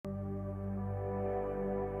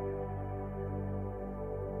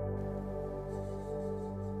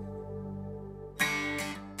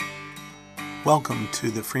Welcome to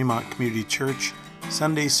the Fremont Community Church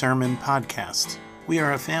Sunday Sermon Podcast. We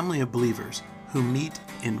are a family of believers who meet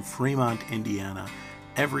in Fremont, Indiana,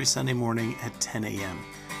 every Sunday morning at 10 a.m.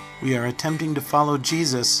 We are attempting to follow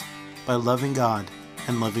Jesus by loving God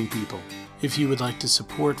and loving people. If you would like to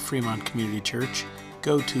support Fremont Community Church,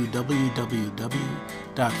 go to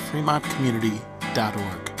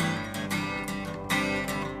www.fremontcommunity.org.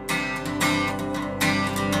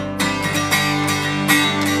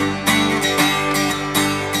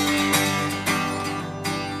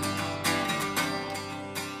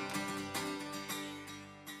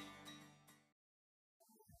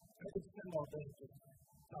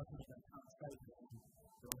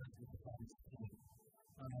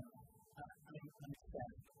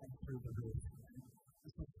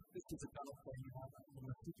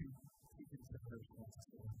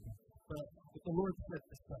 But the Lord said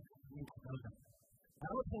this stuff. You need to know that. I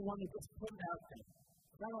also want to just put it out there.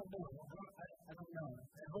 I don't know. I don't know.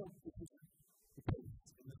 I hope this is the case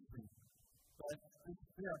in this room. But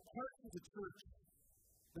there are parts of the church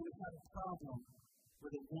that have had a problem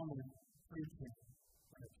with a woman preaching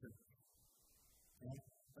in a church. Okay?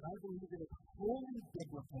 But I believe that it's wholly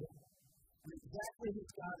biblical and exactly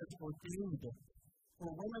as God has ordained it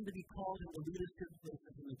for women to be called into leadership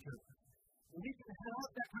places in the church. And we can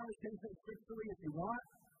have that conversation scripturally if you want.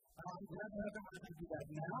 I'm glad to have it. I'm going to do that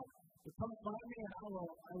now. But come find me and I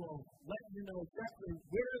will let you know exactly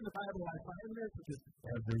where in the Bible I find this, which is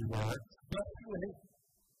everywhere. But anyway,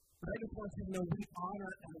 I just want you to know we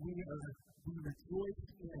honor and we rejoice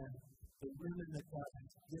in the women that God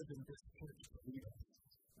has given this church to lead us.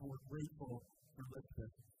 And we're grateful for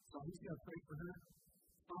Elizabeth. So I'm just going to pray for her.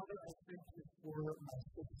 Father, I thank you for my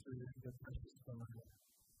sister, your precious daughter.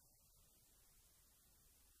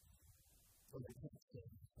 Lord, I can't say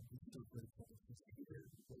I'm so grateful that she's here,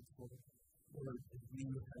 grateful, Lord, that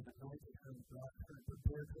you have anointed her and brought her and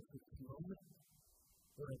prepared her for this moment.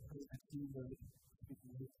 Lord, I pray that you would speak to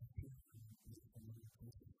me to you in this moment.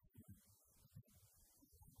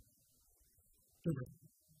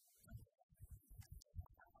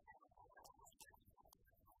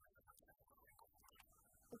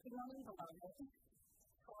 Good morning, beloved.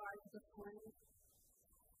 How are you this morning?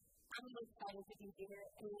 I'm really excited to be here,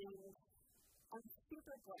 and I'm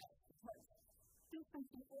super blessed because there's some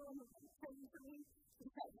people who have been praying for me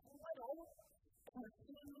since I was little in the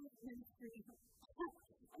family ministry.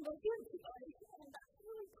 And they're here today, and that's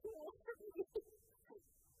really cool for me.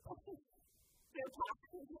 They're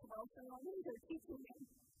talking to emotionally, they're teaching me.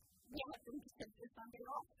 Yeah, I think it's Sunday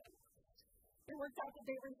also. It worked out that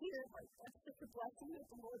they were here, but that's such a blessing that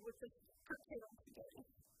the Lord was just preparing today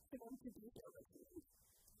for them to be here with me.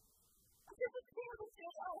 I'm just a fan of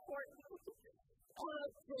J.L. Horton.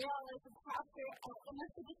 J.L. is a pastor at the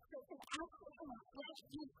Methodist Church in Ashland, and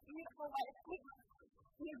he's beautiful life. He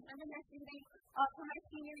has been in our community for my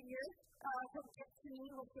senior year. He'll get to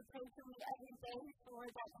me, he'll pray for me every day for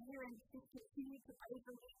that year, and he's continued to pray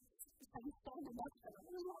for me because he's standing up for a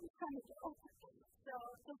really long time ago. So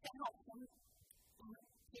just to help him.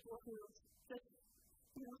 People who just,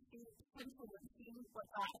 see potential and see what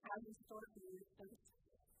God has in store for you. So,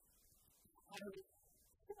 I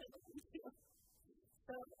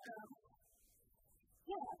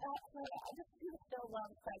just feel so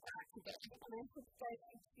loved by God today. And I'm just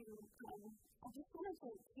excited to, I just wanted to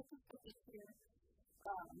take a second here.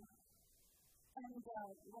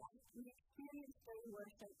 We experience during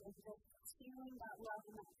worship is just feeling that love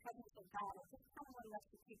and that presence of God. I just kind of want us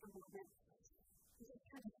to take a moment. Just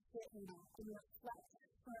kind of sit in that and reflect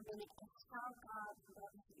for a minute on how God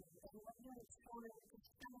loves you and what you're exploring.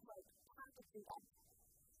 Just kind of like practice that.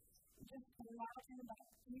 Just imagine that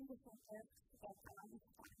beautiful gift that God has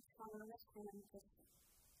done for us and just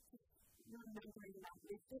remembering that.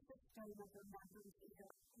 If this is kind of remembering to you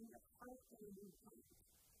in your heart and in your mind.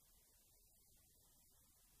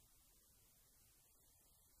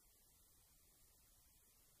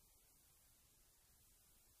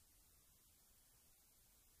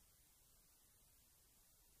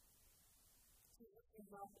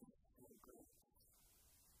 Love is so great.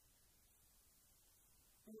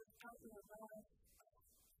 And without your love,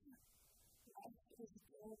 life is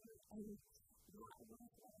good and not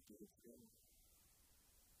worth walking through.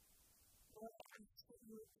 Lord, I ask that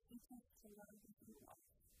you would teach us to love as you love,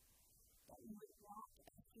 that you would walk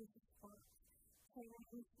as Jesus walked, caring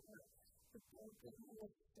for the broken and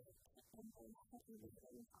the sick and the heavy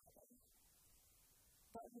laden hearted.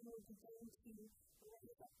 That we would begin to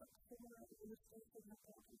raise up a poor and innocent and the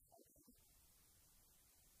broken hearted.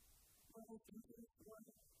 Lord, I thank you for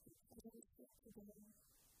the leadership today.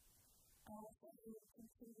 I ask that you would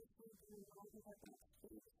continue to be reminded of that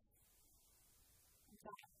truth.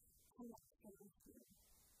 that connection with you.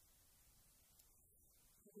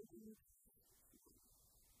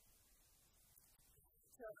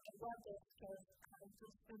 So I love this because I've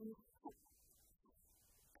just been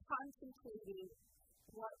contemplating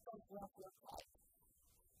what does love look like.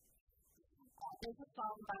 There's a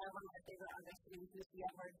song by one of my favorite artists, Missy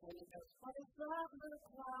Edwards, and it goes, what does love look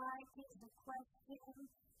like is the question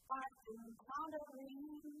I've been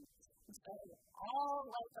pondering. So all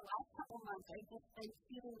like the last couple months, I've just been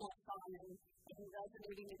feeling that song and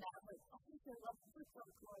resonating with that. Like, I think your love looks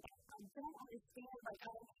like, Lord, I don't understand. Like,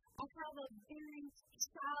 I have a very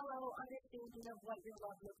shallow understanding of what your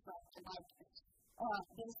love looks like. And like,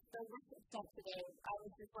 the worship stuff today, I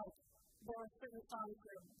was just like, there were certain songs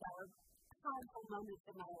that were powerful moments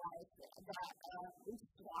in my life that we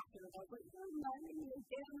just walked through. Like, you reminded me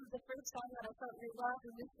again of the first time that I felt your love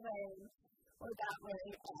in this way or that way.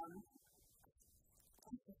 I'm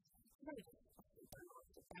just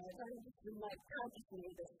like, God just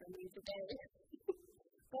made this for me today.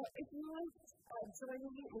 But if you want to join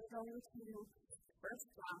me in going to 1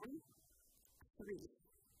 John 3.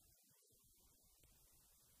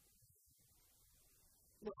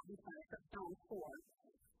 No, I'm sorry, 1 John 4.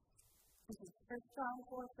 This is 1 John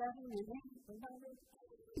 4:7, and it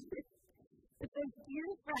says, dear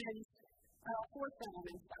friends, 4:7,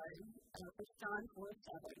 I'm sorry, 1 John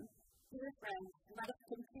 4:7. Dear friends, let us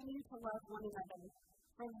continue to love one another,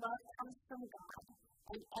 for love comes from God,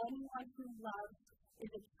 and anyone who loves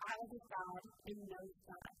is a child of God and knows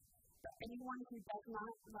God. But anyone who does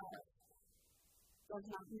not love does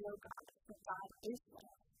not know God, for God is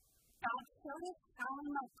love. God showed us how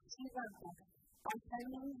much He loved us by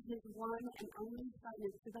sending His one and only Son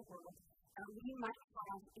into the world, that we might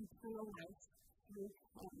have eternal life through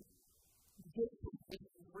Him. This is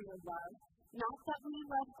real love. Not that we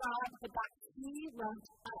love God, but that He loved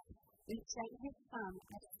us and sent His Son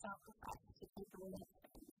as a sacrifice to take away our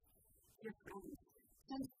sins. Dear friends,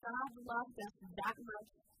 since God loved us that much,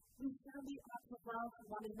 we surely ought to love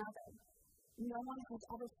one another. No one has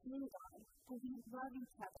ever seen God, and we love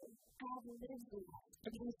each other. God lives in us,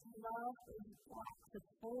 and His love is brought to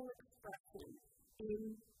full expression in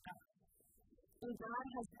us. And God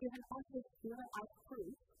has given us His Spirit as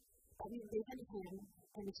proof that we live in Him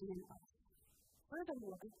and He in us.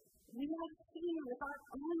 Furthermore, we have seen with our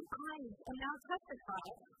own eyes and now testify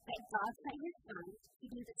that God sent His Son to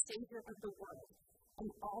be the Savior of the world, and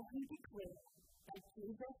all who declare that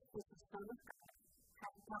Jesus is the Son of God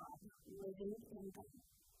have God living in them,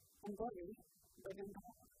 and they live in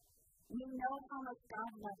God. We know how much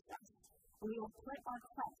God loves us, and we will put our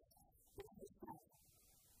trust in His Son.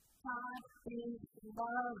 God is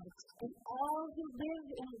love, and all who live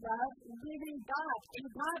in love live in God, and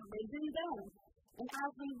God lives in them. And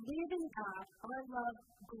as we live in God, our love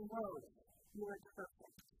grows more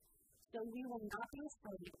perfect. So we will not be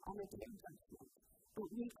afraid on the day of judgment, but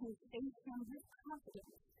we can face Him with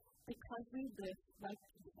confidence because we live like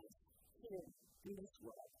Jesus here in this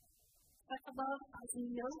world. Such love has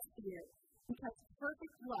no fear, because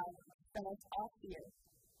perfect love expels all fear.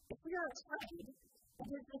 If we are afraid, it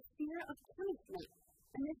is the fear of punishment,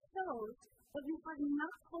 and it shows that we have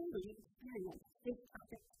not fully experienced His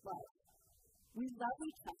perfect love. We love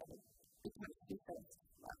each other because Jesus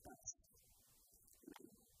loved us.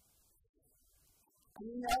 I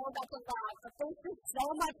know that's a lot, but there's just so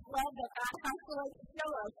much love that God has to show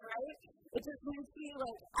us, right? It just makes you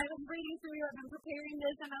I was reading through it and preparing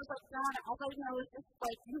this, and I was like, God, all I know is just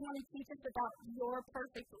you want to teach us about your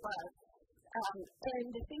perfect love. And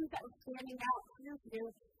the thing that was standing out here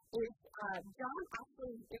is John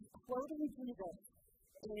actually is quoting Jesus.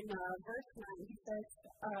 In verse 9, he says,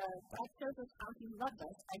 God shows us how He loved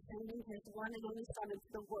us by sending His one and only Son into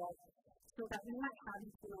the world so that we might have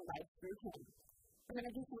eternal life through Him. I'm going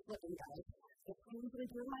to do some flipping, guys. If you usually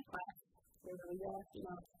do in my class, where we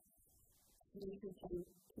you can continue.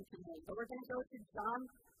 So we're going to go to John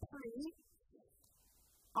 3.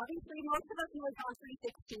 Obviously, most of us know John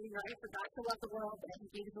 3:16, right? For God so loved the world that He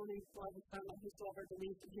gave His only Son, that whosoever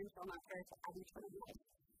believes in Him shall not perish but have eternal life.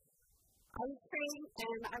 I was praying,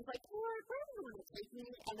 and I was like, Lord, where do you want to take me?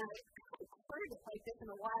 And I haven't heard it like this in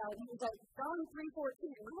a while. And He was like, John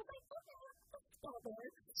 3:14. And I was like, okay, let's go there.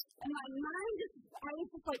 And my mind I was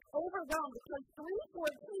just overwhelmed because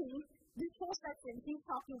 3:14, this whole section, He's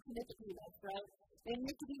talking to Nicodemus, right? And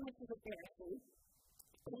Nicodemus is a Pharisee.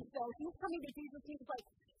 And so He's coming to Jesus. He's like,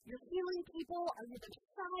 you're healing people. Are you the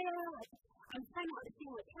Messiah? I'm trying to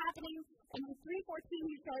understand what's happening. And in 3:14,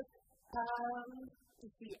 He says,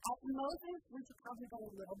 Moses, we should probably go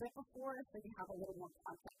a little bit before so you have a little more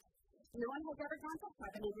context. No one has ever gone to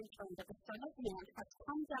heaven and returned, but the Son of Man has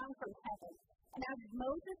come down from heaven. And as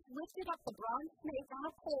Moses lifted up the bronze snake on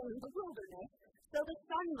a pole in the wilderness, so the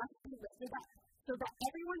Son must be lifted up, so that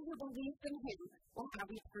everyone who believes in him will have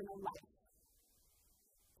eternal life.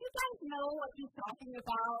 Do you guys know what he's talking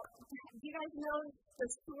about? Do you guys know the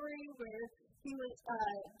story where he was,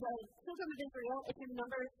 the children of Israel, it's in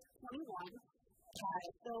Numbers 21.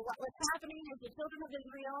 So what was happening is the children of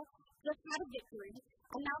Israel just had a victory,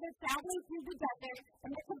 and now they're traveling through the desert, and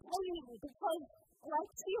they're complaining because,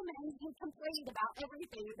 like humans, we complained about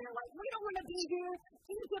everything. They're like, we don't want to be here.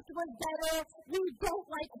 Egypt was better. We don't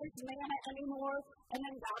like this manna anymore. And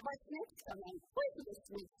then God lets snakes come in. Where's the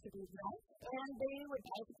snakes to be right? And they would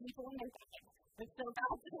bite the people in their back. And so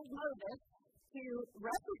God told Moses to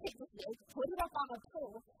replicate the snake, put it up on a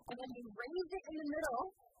pole, and then he raised it in the middle,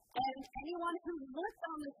 and anyone who looked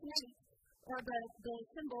on the snake or the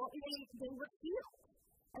symbol, they were healed.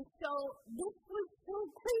 And so this was so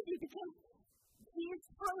crazy because he is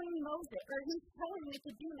telling Moses, or he's telling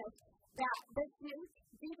Nicodemus, that the snake,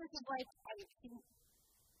 Jesus is like,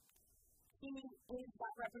 he is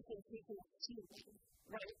that representation of healing,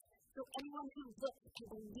 right? So anyone who looks and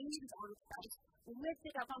believes on Christ,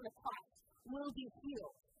 lifted up on the cross, will be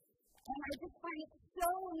healed. And I just find it so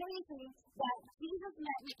amazing that Jesus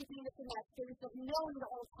met Nicodemus in that space of knowing the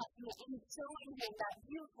Old Testament and showing him that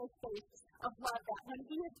beautiful space of love that when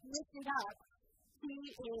he is lifted up, he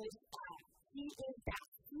is that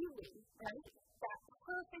healing, right? That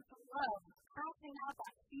perfect love, casting out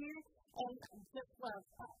that fear and just love.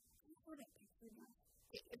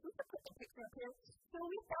 If we could put the picture up here. So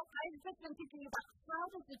I've just been thinking about how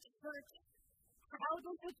does the church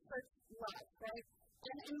love, right?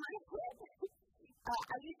 And in my head,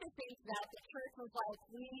 I used to think that the church was like,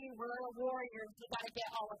 we were warriors, we got to get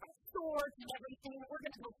all of our swords and everything, and we're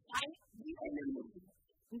going to go fight the enemy.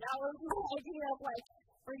 And that was my idea of like,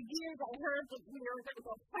 for years I heard that we were going to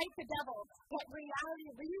go fight the devil. But reality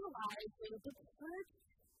realizing the church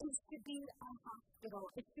is to be a hospital,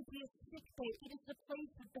 it's to be a sick bay, it is the place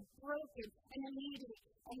of the broken and the needy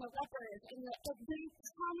and the lepers, and they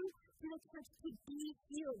come to the church to be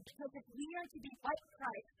healed, because if we are to be like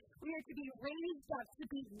Christ, we are to be raised up to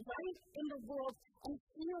be light in the world and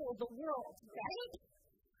heal the world, right?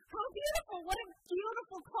 How beautiful, what a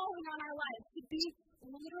beautiful calling on our lives, to be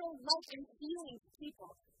literal light and healing people.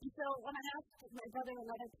 And so when I asked my brother and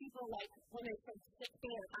other people, like, when they said sick bay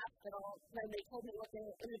or hospital, when they told me what their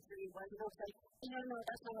imagery was, and I was like, no,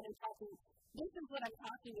 that's not what I'm talking about. This is what I'm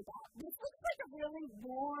talking about. This looks like a really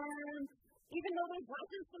warm, even though there's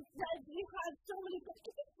lots of threads, you have so many things.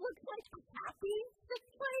 It just looks like a happy sick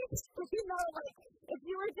place. You know, like, if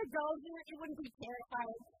you were to go here, it wouldn't be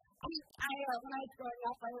terrifying. When I was growing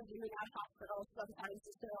up, I was in and out of hospitals sometimes,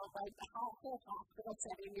 so like the whole hospital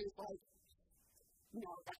setting is like,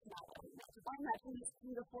 no, that's not what I imagine. I imagine it's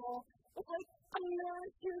beautiful. It's like a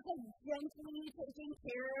nurse who's like gently taking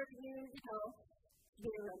care of you, you know,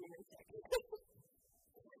 very romantic.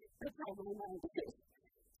 That's how my mind is.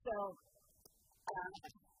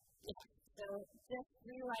 So just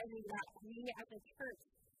realizing that we as a church,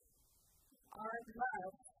 our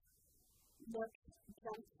love looks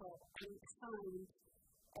gentle and kind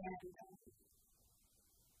and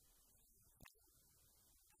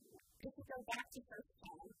if we go back to First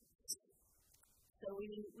John, so we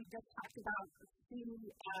just talked about who,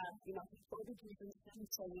 he quoted Jesus and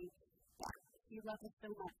saying that he loved us so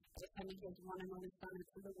much that he gave one and only Son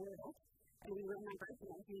into the world, and we remember,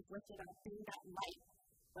 he's lifted up being that light,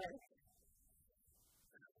 right?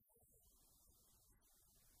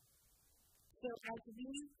 So as we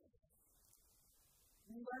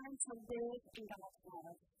learn to live in God's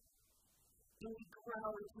love, and we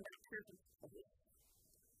grow into that perfect place.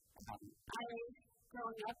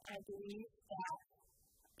 Growing up, I believe that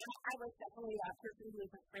I was definitely that person who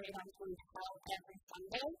was afraid I was going to hell every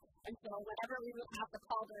Sunday, and so whenever we would have to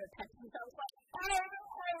call the repentance, I was like,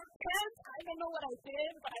 I don't know what I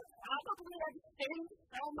did, but I probably sinned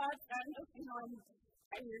so much. I'm just, I'm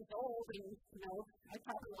 10 years old, and, I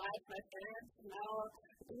probably lied to my parents, and now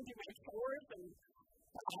I didn't do my chores, and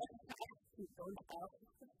I keep going to hell.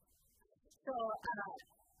 So,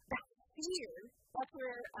 that fear, that's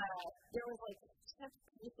where there was such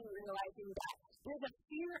peace in realizing that there's a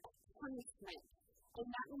fear of punishment, and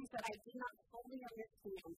that means that I did not fully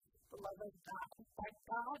understand the love of God. That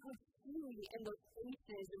God would see me in those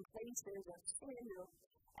spaces and places of sin,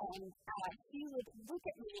 and he would look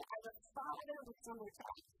at me as a father with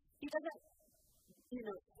summertime. He doesn't,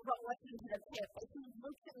 throw us into the pit, but he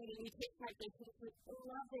looks at me and he takes my face and he says,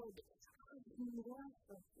 beloved, he loves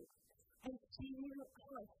you. I see you,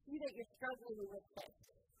 I see that you're struggling with this.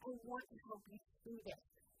 I want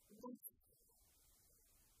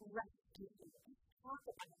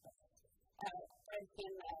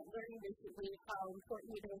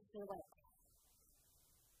feel like,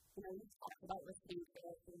 you talked about listening to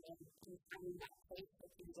us and finding that place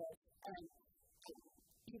with Jesus, and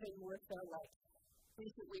even more so, like,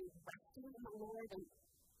 recently resting in the Lord and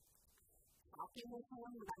talking with Him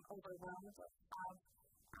when I'm overwhelmed or have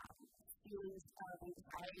feelings of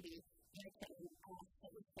anxiety. I can ask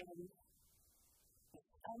Him and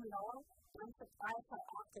it all. And I'm surprised how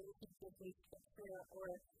often He gives me scripture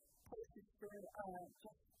or places for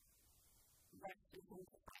just resting Him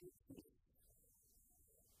to find peace.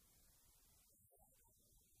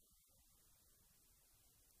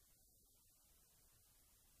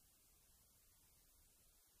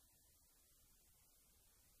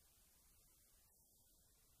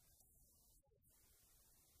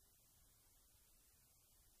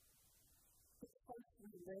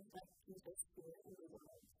 Live like Jesus here in the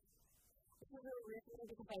world. This is really weird for me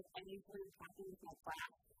because I usually talking with my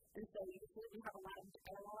class, and so usually we have a lot of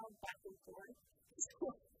dialogue back and forth. So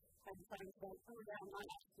I'm trying to go through that. I'm not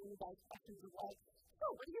asking you guys questions of like, so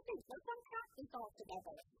what do you think? Let's unpack this all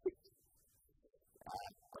together.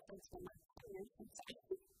 Thanks for my experience.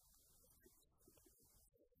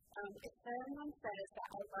 If anyone says that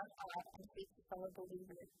I love God and hate the fellow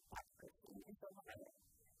believer, that person is a liar.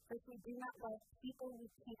 If we do not love people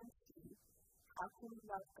we can't see, how can we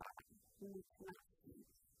love God whom we cannot see?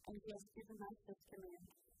 And He has given us this command: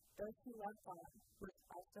 those who love God must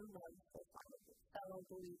also love their fellow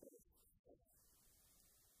believers. I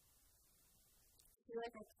feel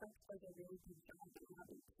like I spoke for the really good job in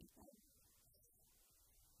loving people.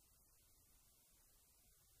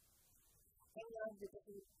 I love the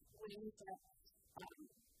different ways that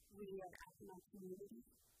we are acting in our community.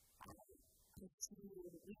 We see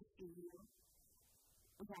you.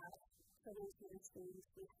 We have children's ministries,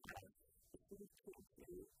 we have the food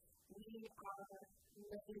pantry. We are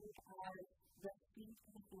living as the feet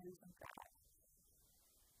and hands of God.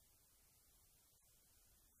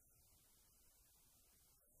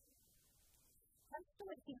 That's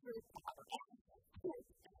what He's really proud of.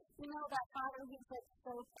 That Father, He's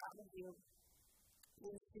so proud of you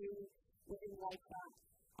and to living like that.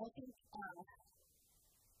 I think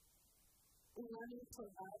learning to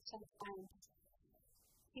love sometimes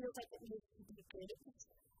feels like it needs to be good.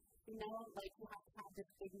 Like you have to have this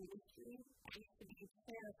big ministry. I used to be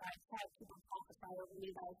terrified to have people prophesy over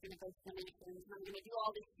me that I was going to go to the ministry and I'm going to do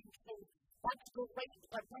all these huge things. That's great.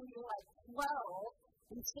 But when you're like 12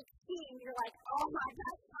 and 16, you're like, oh my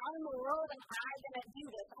gosh, how in the world am I going to do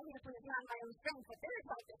this? I'm going to put it on my own strength. But there's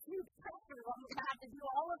like this huge pressure. I'm going to have to do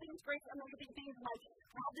all of these great amazing things. Like,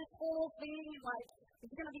 have this whole thing. Like,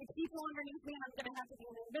 there's going to be people underneath me. I'm going to have to be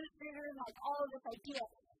an administrator. And like all of this idea.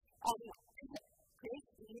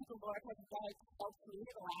 Grace be the Lord has helped me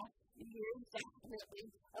the last few years, definitely,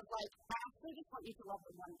 of like, I actually just want you to love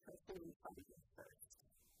the one person in front of you first.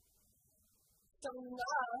 So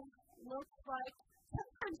love looks like,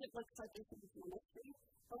 sometimes it looks like this is ministry,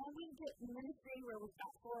 but when we get ministry where we've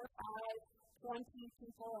got 4, 5, 20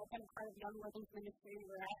 people, I've been part of Young Living's ministry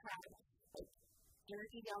where I had like 30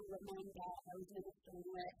 young women that I was ministering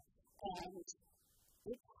with, and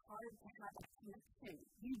it's hard to have that connection.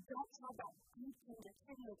 You don't have that deep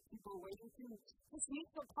connection with people where you can just meet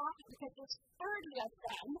for coffee because there's 30 of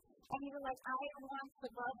them, and you're like, I want to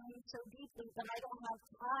love you so deeply, but I don't have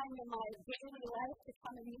time in my daily life to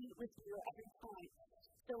come and meet with you every time.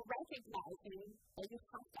 So recognizing that you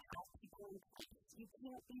have to have people in place. You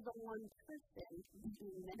can't be the one person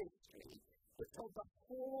doing ministry. It's the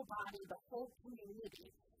whole body, the whole community.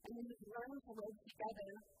 And then you learn to live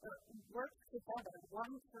together, or work together,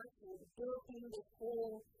 one person building this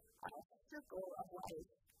whole circle of life.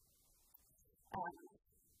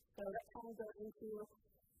 So that kind of goes into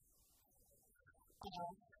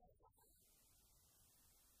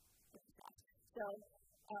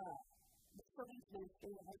the children's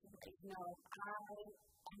ministry, as you guys know, I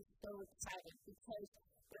am so excited because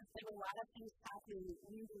there's been a lot of things happening.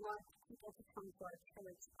 We want people to come to our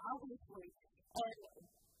church, obviously, and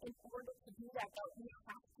in order to do that, though, we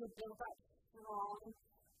have to build up strong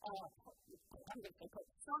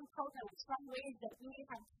programs, strong ways that we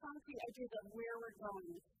have concrete ideas of where we're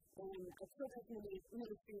going in a children's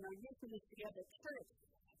ministry and our youth ministry as a church.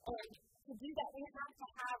 And to do that, we have to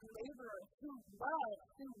have laborers who love,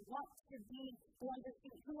 who want to be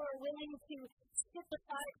who are willing to sit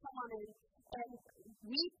beside someone and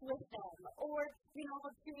weep with them, or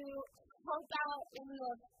to help out in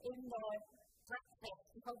the breakfast,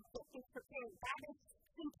 to help get things prepared. That is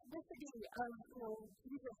simplicity of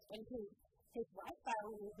Jesus and his lifestyle.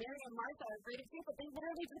 Mary and Martha are great examples. They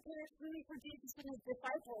literally prepared food for Jesus and his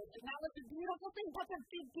disciples, and that was a beautiful thing. That's a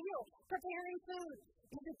big deal. Preparing food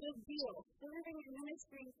is a big deal. Serving in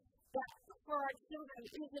ministry for our children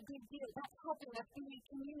is a big deal. That's helping us be a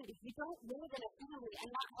community. You don't live in a family and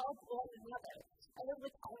not help one another. I live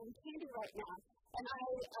with Candy right now, and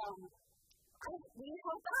we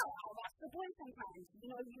help out. I watch the boys sometimes.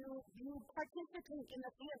 You participate in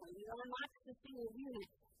the family. We're not just a single unit.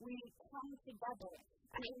 We come together.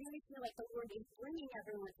 And I really feel like the Lord is bringing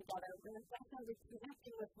everyone together. We're definitely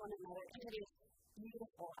connecting with one another, and it is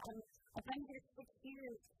beautiful. I've been here 6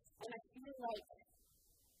 years, and I feel like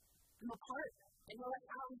I'm a part. I know that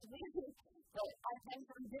sounds weird, but I've been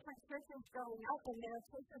from different churches growing up, and there are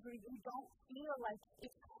places where you don't feel like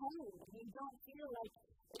it's home. You don't feel like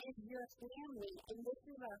it is your family, and this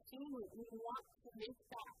is our family. We want to make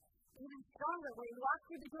that even stronger. When you walk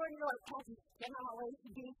through the door, you're like, I cannot wait to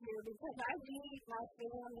be here because I need my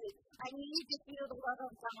family. I need to feel the love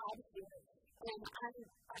of God here. And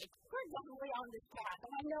we're definitely on this path.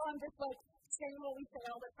 And I know I'm just saying what we say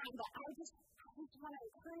all the time, but I just want to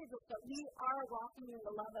encourage us that we are walking in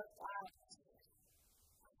the love of God.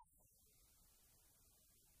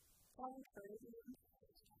 I'll encourage you.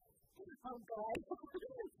 Oh, God.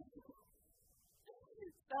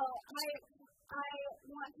 So I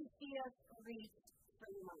want to see us reach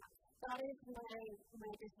Fremont. That is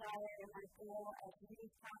my desire and my goal as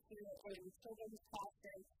youth pastor and children's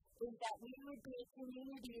pastor, is that we would be a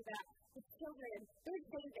community that the children, there's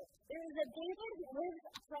David. There is a David who lives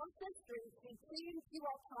across the street. He came to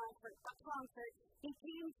our concert. He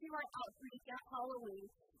came to our outreach at Halloween.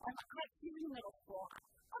 He's in middle school.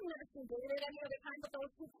 I've never seen David at any other time but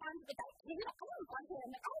those 2 times, but that kid, I don't want him.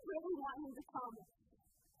 I really want him to come.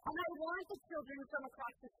 And I want the children from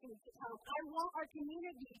across the street to come. I want our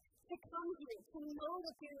community to come here, to know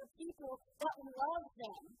that there are people that love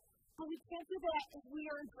them. But we can't do that if we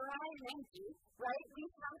are dry and empty, right? We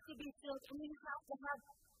have to be filled, and we have to have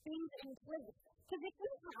things in place. Because if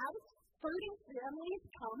we have 30 families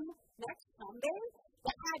come next Sunday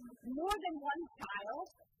that had more than one child,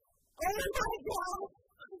 oh my God,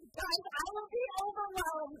 guys, I will be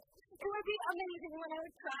overwhelmed. It would be amazing when I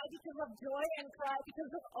would cry because of joy and cry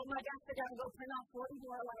because of, oh my gosh, I gotta go print out 40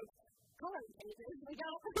 more, come on, Jesus, we got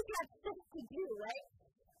stuff to do, right?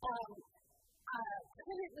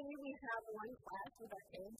 Currently we have one class with our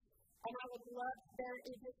kids, and I would love, there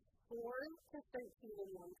is just 4 to 13 in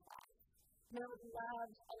one class. And I would love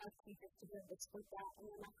enough teachers to be able to split that, and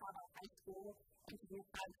then I have a high school and junior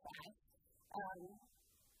high class.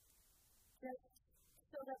 Just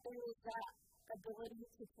so that there is that ability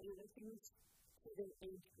to tailor things to the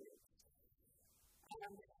age groups.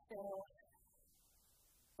 So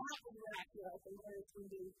that is what I feel like the Lord is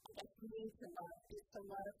leading me to love, is to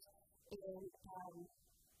love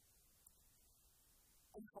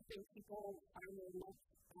and helping people find their next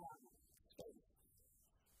space.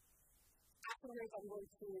 Afterwards, I'm going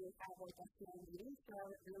to have a personal meeting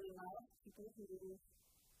for really people who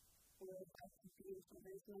would like to be in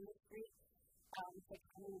children's ministry. So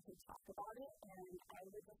come in and talk about it, and I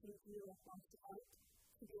would just need you once a month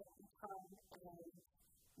to be able to come and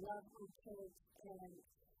love on kids and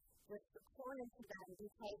just pour into them,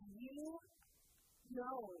 because you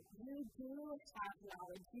know, you do have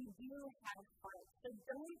knowledge, you do have heart. So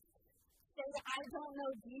don't say, I don't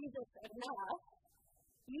know Jesus enough.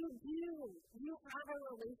 You do. You have a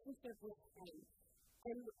relationship with him.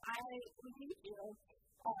 And we feel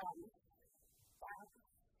that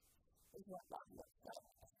is what love looks like.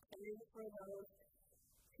 And for those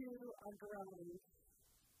who are growing.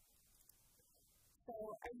 So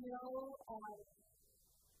I know, I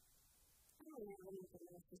don't know anything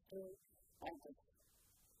else to say.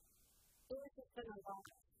 It has just been a lot.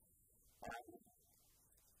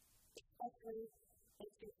 Especially in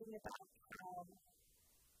thinking about how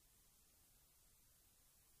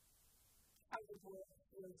the world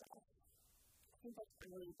feels us. I think that's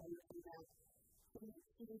really amazing that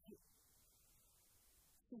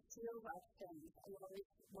he feels our sins. I always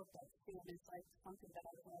look at sin as something that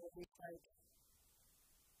I was always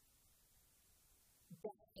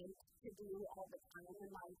destined to do all the time in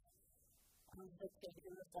life. The kid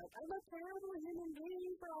who was I'm a terrible human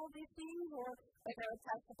being for all these things, or I would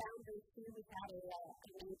test the boundaries too. We had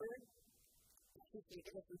a neighbor who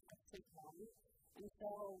treated us in Texas one, and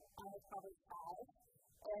so I was probably 5,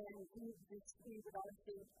 and he would always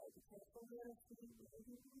be be careful here, so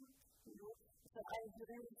I was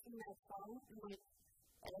literally see my phone and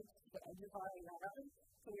the edge of our yard,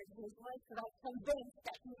 here's his life, so I was convinced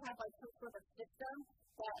that he had some sort of system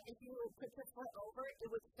that if you would put your foot over, it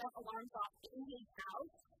would set alarms off in his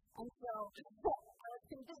house. And so I was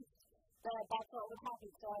convinced that that's what would happen.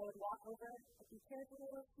 So I would walk over, be careful,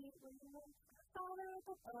 little feet, when you look Father up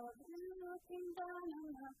above, you're looking down on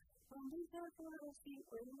the from be careful, little feet,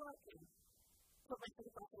 where you walking. Put my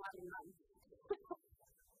feet up and run.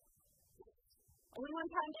 Only one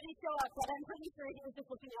time did he show up, but I'm pretty sure he was just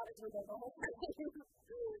looking out his window the whole time.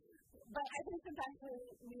 But I think sometimes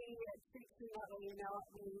we treat that way, you know,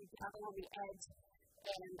 we have it on the edge,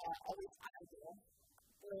 and at least I do,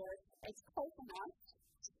 where it's close enough,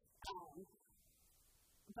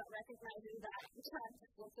 but recognizing that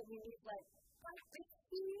what we need, like, I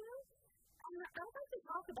see you, and I'd like to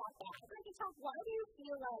talk about that. I'd like to talk, why do you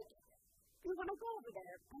feel like you want to go over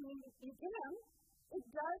there? I mean, you can. It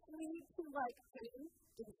does lead to, like, pain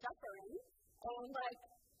and suffering, and, like,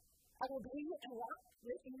 I will be and walk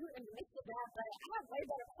with you in the midst of that, but I have way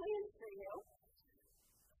better plans for you.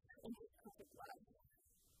 And just perfect love.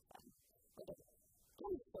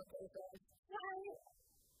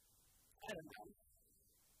 I don't know.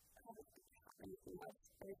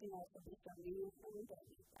 Everything else will be so meaningful and don't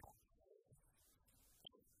need that.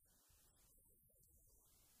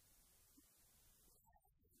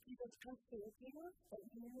 Jesus, I thank you that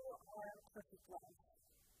you are perfect love.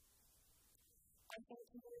 I thank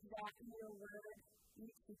you that in your word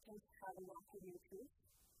you teach us how to walk in your truth.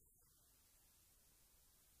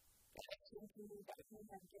 I thank you that you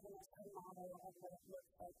have given us a model of what it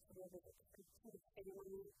looks like to live as a complete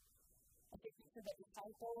family. I thank you for the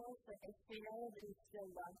disciples, that they failed and you still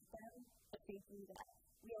loved them. I thank you that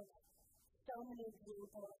we have so many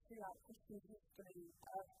examples throughout Christian history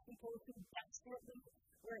of people who desperately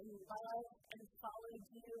were in love and followed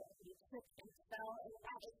you and you tripped and fell, and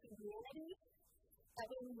that is humanity. That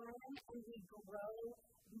we learn and we grow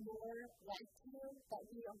more like you, that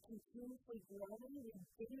we are continuously growing. We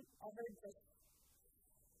didn't ever just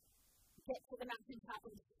get to the mountaintop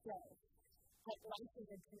and stay. That life is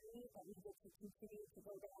a journey that we get to continue to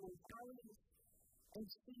go down in valleys and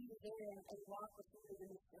see you there and walk with you in the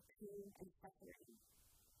midst of pain and suffering.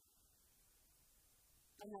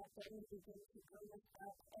 And that then we begin to bring us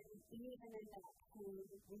up, and even in that pain,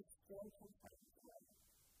 we still can find joy.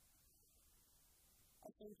 I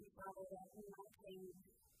thank you, Father, that in my pain,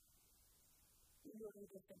 you will be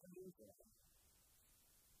just a danger.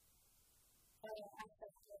 Father, I ask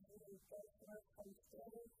that you would go forth from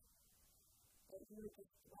today, that you would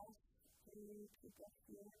just bless and keep us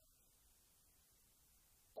here,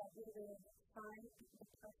 that we would find the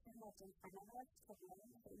person that's in front of us to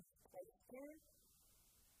love and place there,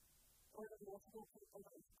 or the multiple people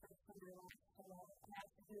that is placed in their lives to love, and ask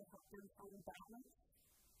that you would help them find balance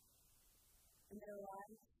in their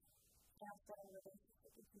lives, ask that our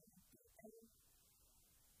relationship with you would deepen.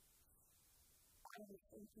 I would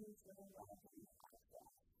thank you for the love that you have for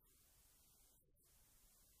us.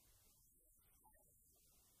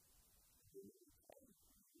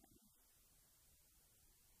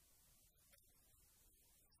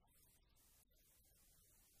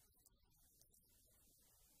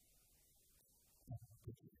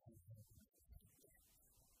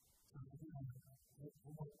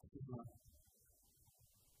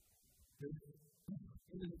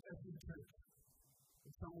 In the Catholic Church,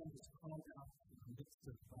 if someone is called out in the midst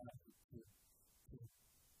of life to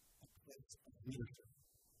a place of leadership,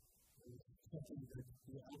 something that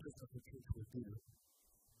the elders of the church would do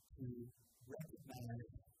to recognize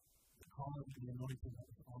the calling and the anointing that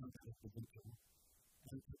is on that individual,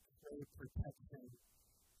 and to pray protection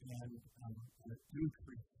and an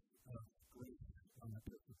increase of grace on that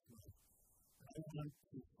person's life. I want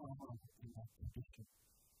to follow in that tradition.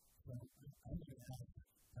 So I'm going to ask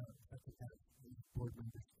Dr. Pat, the board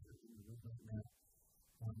members in the room right now.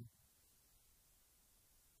 I'm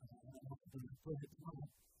also going to put it on,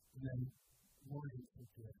 and then Lauren will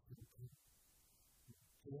do it for the group.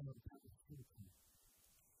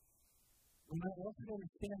 We might also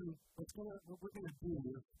understand what we're going to do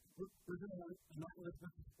is we're going to not let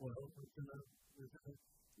this spoil. We're going to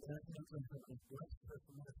bless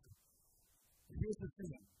person wisdom. Here's the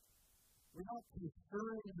thing. We're not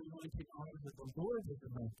conferring an anointing on that the Lord has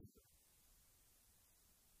anointed.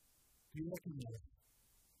 Do you recognize?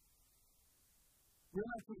 We're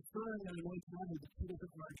not conferring an anointing on that she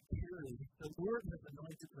doesn't want to carry. The Lord has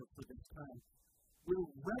anointed her for this time. We're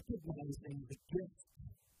recognizing the gift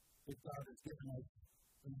that God has given us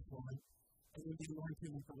in this woman, and the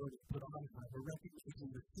anointing that the Lord has put on her. We're recognizing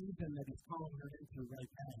the season that He's calling her into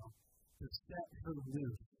right now to set her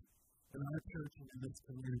loose in our church and in this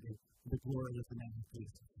community, the glory of the name of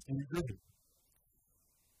Jesus. And you agree?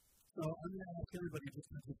 So I'm going to ask everybody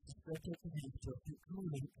just to stretch out the hands. So if you come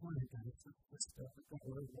in, guys, let's start with the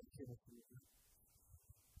Lord. Let's hear it from you.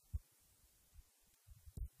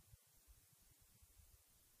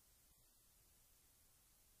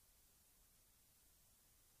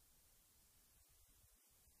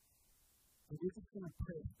 we're just going to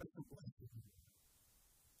pray a special blessing.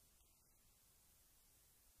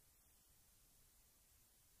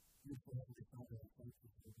 Beautiful Heavenly Father, I thank you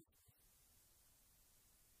for this.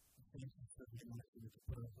 I thank you for the anointing that you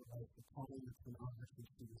put on her life, the calling that's been on her since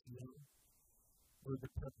she was young. Lord,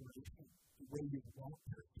 the preparation, the way you've walked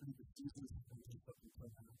her through the seasons of her life up until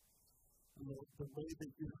now. And the way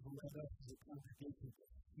that you have led us as a congregation to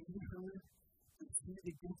see her, to see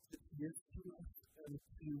the gift that she is to us, and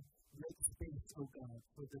to make space, oh God,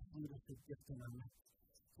 for this leadership gift in our life.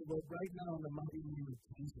 So Lord, right now in the mighty name of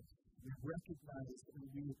Jesus, we recognize and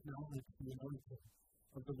we acknowledge the anointing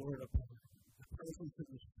of the Lord upon her, the presence of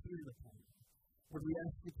the Spirit upon her. Lord, we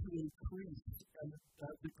ask you to increase and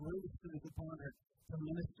the grace that is upon her to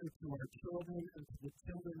minister to our children and to the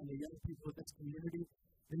children and the young people of this community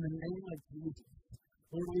in the name of Jesus.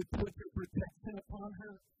 Lord, we put your protection upon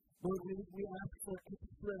her. Lord, we ask for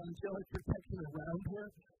extra angelic protection around her.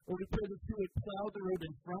 Lord, we pray that you would plow the road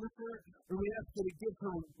in front of her. Lord, we ask you to give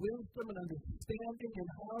her wisdom and understanding in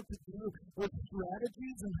how to do what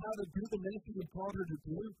strategies and how to do the ministry you've called her to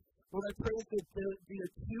do. Lord, I pray that the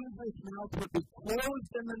accuser's mouth would be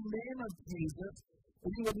closed in the name of Jesus,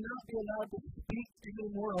 and you would not be allowed to speak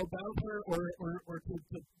anymore about her or to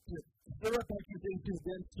stir up accusations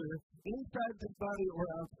against her inside this body or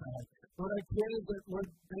outside. Lord, I pray that, Lord,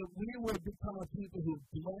 that we would become a people who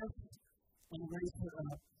bless and raise her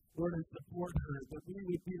up, Lord, and support her, that we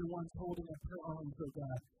would be the ones holding up her arms, oh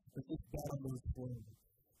God, as this battle moves forward.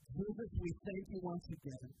 Jesus, we thank you once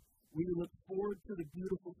again. We look forward to the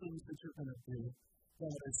beautiful things that you're going to do,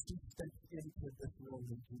 God, as she steps into this role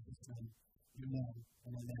in Jesus' name. Amen,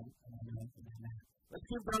 and amen, and amen, and amen. Let's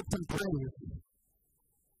give God some praise.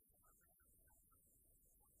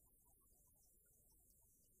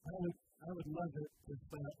 I would love it if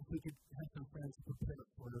we could have some friends prepare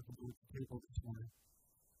for us to move the table this morning.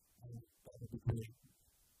 That would be great.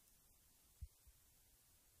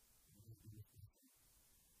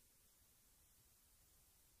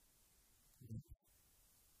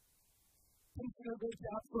 Thanks for a great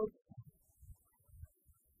job, folks.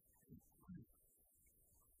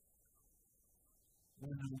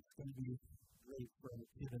 And it's going to be great for our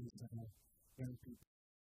kids and our young people.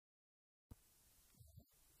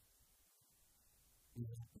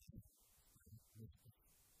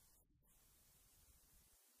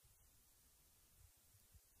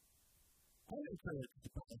 I'm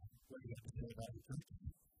encouraged by what you have to say about it, church.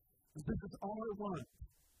 This is all I want.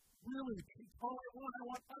 Really, it's all I want. I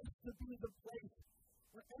want us to be the place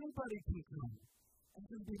where anybody can come and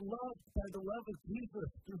can be loved by the love of Jesus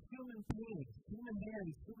through human beings, human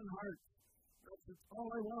hands, human hearts. That's all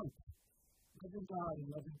I want. Loving God and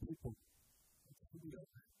loving people. That's who we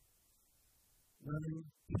are. Learning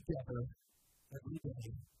together every day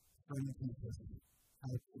from Jesus how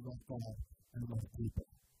to love God and love people.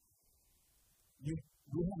 We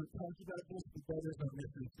haven't talked about this, but that is our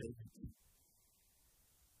mission statement.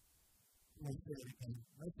 I'll say it again.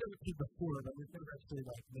 I've said it to you before, but we've never actually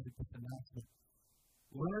made this announcement.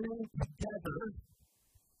 Learning together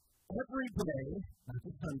every day, not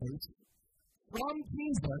just Sundays, from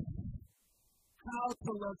Jesus how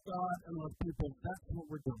to love God and love people. That's what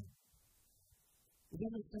we're doing. Does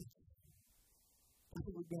that make sense? That's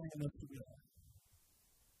what we're doing enough together.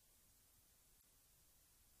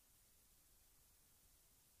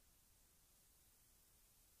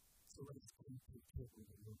 So let's come to the table of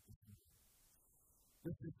the Lord this morning.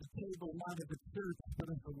 This is the table not of the church, but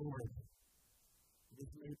of the Lord. It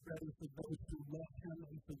is made ready for those who love Him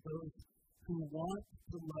and for those who want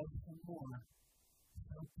to love Him more.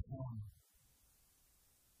 So come.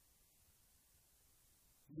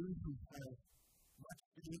 You who have much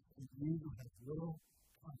faith and you who have little,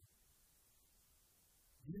 come.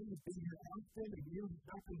 You who have been here often and you who have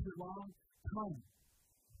not been here long, come.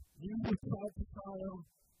 You who have tried to follow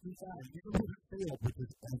God, you who have failed, which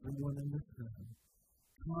is everyone in this room,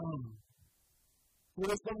 come. For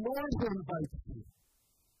if the Lord who invites you,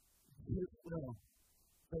 His will,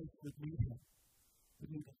 faith would meet Him, would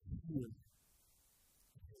meet Him here.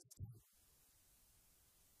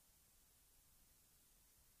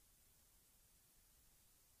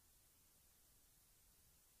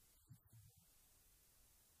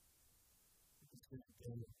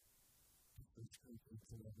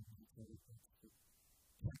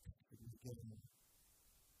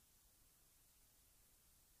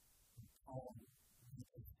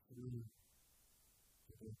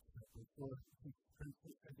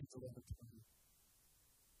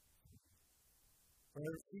 For I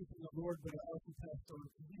received from the Lord what I also passed on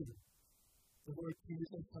to you. The Lord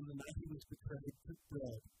Jesus, on the night He was betrayed, took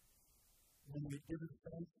bread. When He had given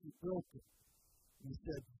thanks, He broke it. And He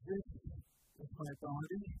said, "This is my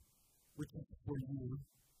body, which is for you.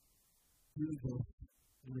 Do this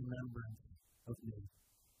in remembrance of me.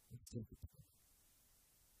 Let's take it.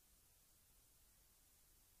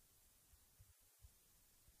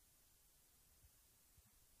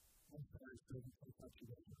 I'm sorry, so I thought you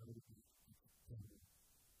guys were already together.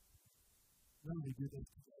 When we do this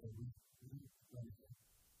together, we run it.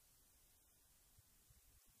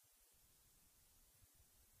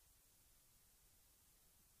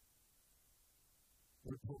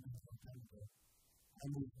 We're told me some time ago, I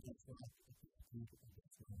moved to the front of the street of the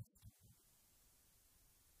front.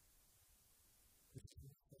 It's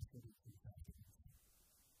too frustrating to happen.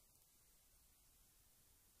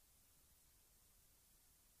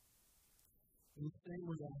 In the same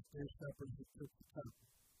way, after shepherds who took the cup,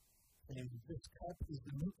 saying, "This cup is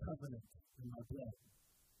the new covenant in my blood.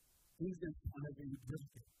 Do this whenever you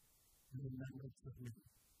drink it in remembrance of me.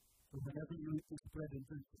 For whenever you eat this bread and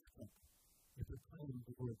drink this cup, you proclaim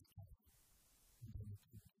the word of God."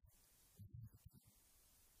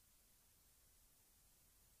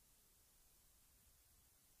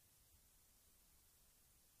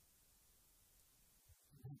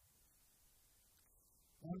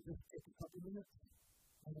 I'll just take a couple minutes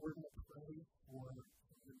and we're going to pray for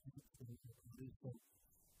the needs of the body. So,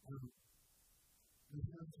 we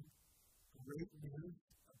have great news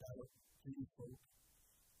about these folks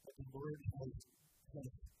that the Lord has put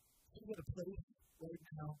at a place right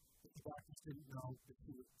now that the doctors didn't know that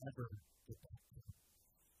he would ever get back to.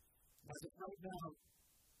 As of right now,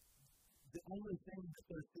 the only thing that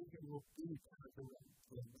they're thinking will be kind of the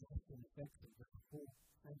lasting effects of the whole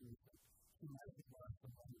family.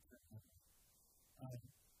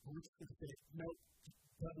 We're just going to say, no,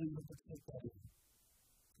 probably we can take that in.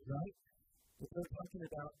 Right? What they're talking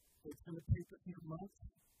about, it's going to take a few months,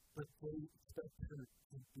 but they expect her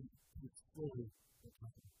to be slowly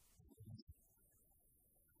recovering.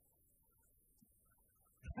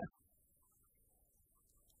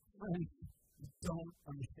 Friends, you don't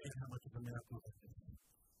understand how much of a miracle this is.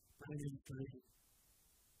 Brain injury,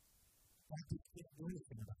 doctors can't do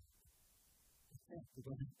anything about it. We're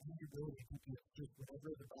going to have any ability to do just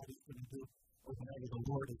whatever the body's going to do or whatever the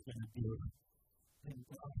Lord is going to do. And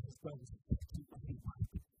God has done this to my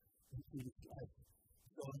life in Jesus' life.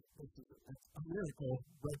 So this is a miracle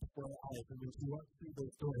right before our eyes. And as we walk through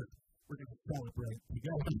those doors, we're going to celebrate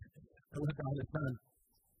together at what God has done.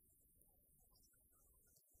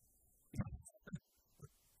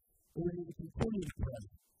 We're going to continue to pray.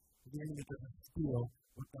 We're going to steal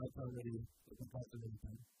what God's already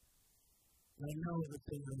done. And I know that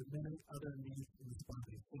there are many other needs in this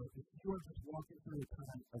body. So if you are just walking through a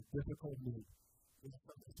time of difficult need, there's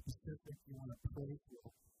something specific you want to pray for,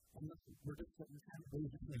 and we're just going to kind of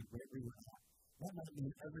raise your hand right where you're at. That might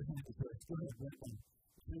mean every hand is raised. Go ahead, right now.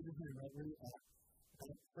 Raise your hand right where you're at.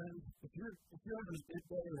 And friends, if you're having a good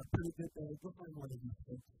day or a pretty good day, go find one of these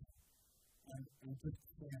folks and just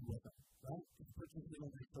stand with them, right? Just put your hand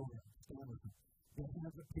on your shoulder and stand with them. Your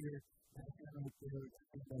hands up here, and hand right there,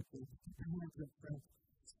 and right there. Keep your hands up, friends.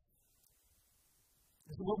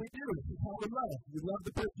 This is what we do. This is how we love. We love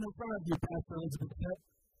the person in front of you, Pastor Elizabeth said.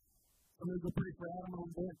 I'm going to go pray for Adam a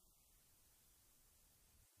little bit.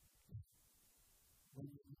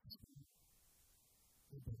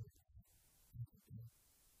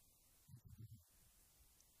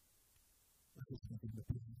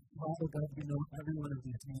 Father God, you know every one of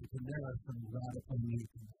these needs, and there are some radical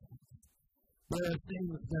needs. There are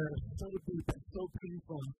things that are so deep and so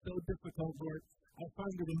painful and so difficult, Lord, I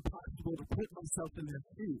find it impossible to put myself in their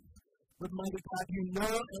shoes. But mighty God, you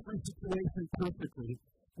know every situation perfectly.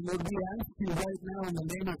 And Lord, we ask you right now in the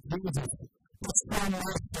name of Jesus, to stand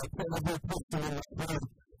up for every person in this room.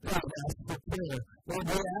 God, ask for prayer. Lord,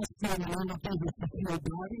 we ask you in the name of Jesus to heal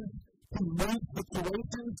bodies, to move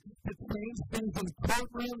situations, to change things in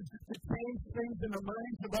courtrooms, to change things in the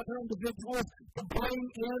minds of other individuals, to bring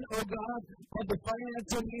in, oh God, of the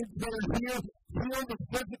financial needs that are here, heal the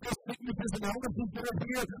physical sicknesses and illnesses that are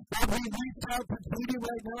here. Lord, we reach out to Judy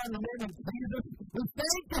right now in the name of Jesus. We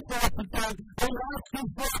thank you for us today. We ask you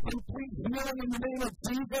for complete healing in the name of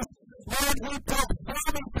Jesus. Lord, we call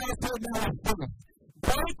family pastor now first.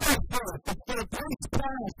 Break us first. Instead of push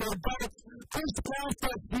past our butts, push past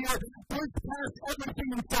us here, push past everything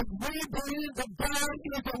and say, we believe that God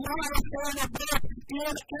is alive and above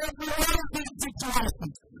in every one of these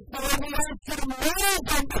situations. Lord, we ask you to move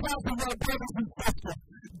on behalf of our brothers and sisters.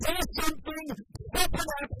 Do something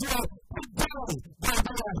supernatural today, by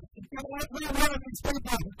God. In every one of these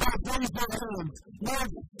people that raise their hands, Lord,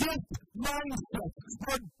 shift mindset,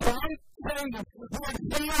 Lord, bright things, Lord,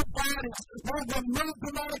 heal bodies, Lord, remove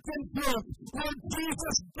demonic influence, Lord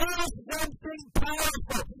Jesus, do something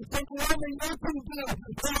only you can do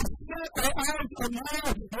is set our eyes and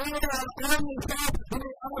minds on yourself. We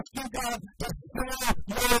ask you, God, to